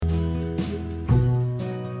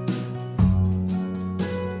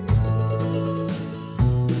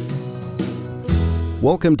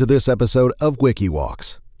Welcome to this episode of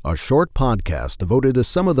WikiWalks, a short podcast devoted to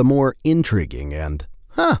some of the more intriguing and,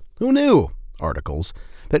 who knew, articles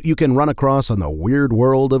that you can run across on the weird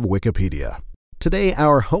world of Wikipedia. Today,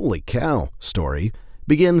 our holy cow story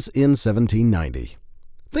begins in 1790.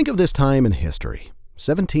 Think of this time in history,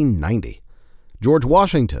 1790. George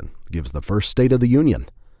Washington gives the first State of the Union.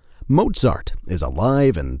 Mozart is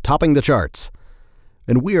alive and topping the charts.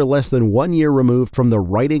 And we are less than 1 year removed from the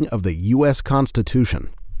writing of the U.S. Constitution.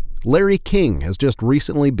 Larry King has just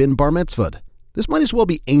recently been bar mitzvahed. This might as well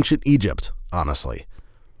be ancient Egypt, honestly.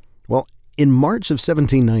 Well, in March of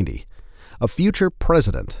 1790, a future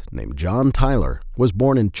president named John Tyler was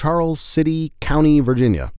born in Charles City County,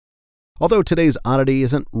 Virginia. Although today's oddity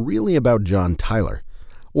isn't really about John Tyler,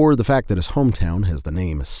 or the fact that his hometown has the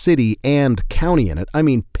name city and county in it. I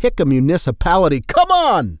mean, pick a municipality, come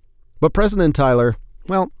on! But President Tyler,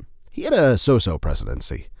 well, he had a so-so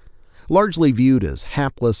presidency, largely viewed as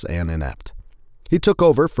hapless and inept. He took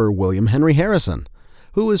over for William Henry Harrison,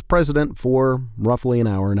 who was president for roughly an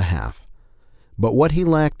hour and a half. But what he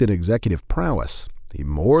lacked in executive prowess, he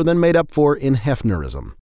more than made up for in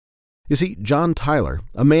Hefnerism. You see, John Tyler,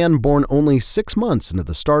 a man born only 6 months into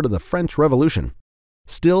the start of the French Revolution,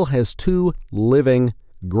 still has 2 living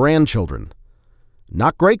grandchildren.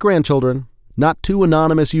 Not great-grandchildren. Not 2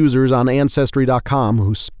 anonymous users on Ancestry.com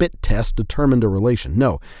who spit test determined a relation.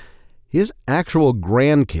 No, his actual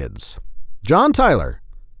grandkids. John Tyler,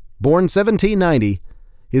 born 1790,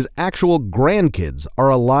 his actual grandkids are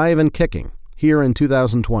alive and kicking here in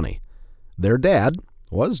 2020. Their dad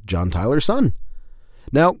was John Tyler's son.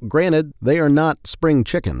 Now, granted, they are not spring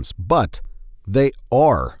chickens, but they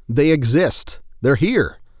are. They exist. They're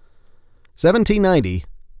here. 1790,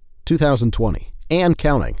 2020, and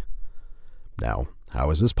counting. Now,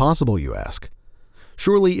 how is this possible, you ask?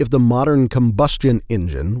 Surely if the modern combustion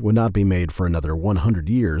engine would not be made for another 100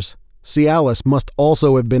 years, Cialis must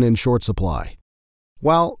also have been in short supply.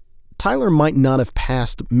 While Tyler might not have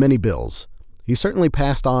passed many bills, he certainly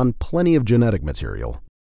passed on plenty of genetic material.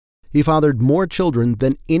 He fathered more children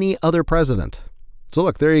than any other president. So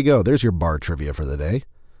look, there you go. There's your bar trivia for the day.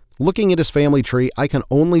 Looking at his family tree, I can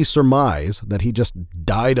only surmise that he just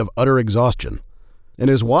died of utter exhaustion. And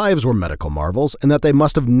his wives were medical marvels, and that they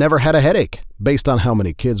must have never had a headache, based on how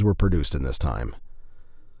many kids were produced in this time.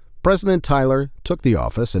 President Tyler took the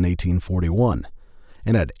office in 1841,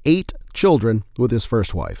 and had 8 children with his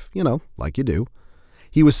first wife, like you do.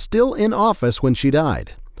 He was still in office when she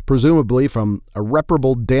died, presumably from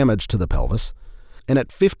irreparable damage to the pelvis, and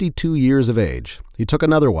at 52 years of age, he took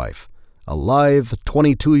another wife, a lithe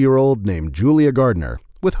 22-year-old named Julia Gardner,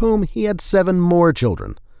 with whom he had 7 more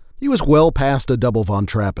children. He was well past a double Von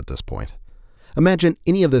Trapp at this point. Imagine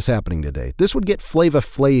any of this happening today. This would get Flava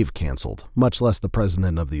Flav canceled, much less the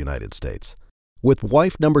President of the United States. With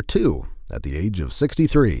wife number 2, at the age of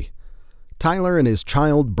 63, Tyler and his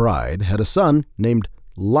child bride had a son named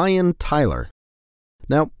Lyon Tyler.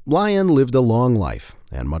 Now, Lyon lived a long life,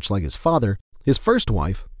 and much like his father, his first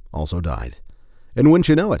wife also died. And wouldn't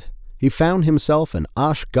you know it, he found himself an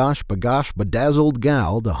osh-gosh-bagosh bedazzled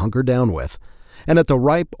gal to hunker down with, and at the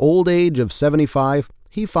ripe old age of 75,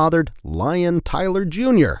 he fathered Lyon Tyler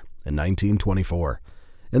Jr. in 1924,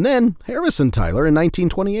 and then Harrison Tyler in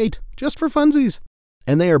 1928, just for funsies.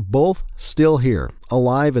 And they are both still here,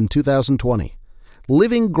 alive in 2020,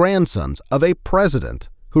 living grandsons of a president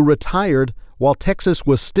who retired while Texas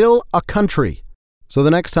was still a country. So the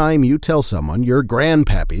next time you tell someone your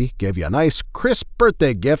grandpappy gave you a nice, crisp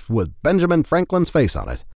birthday gift with Benjamin Franklin's face on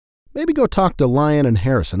it, maybe go talk to Lyon and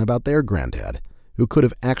Harrison about their granddad, who could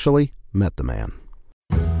have actually met the man.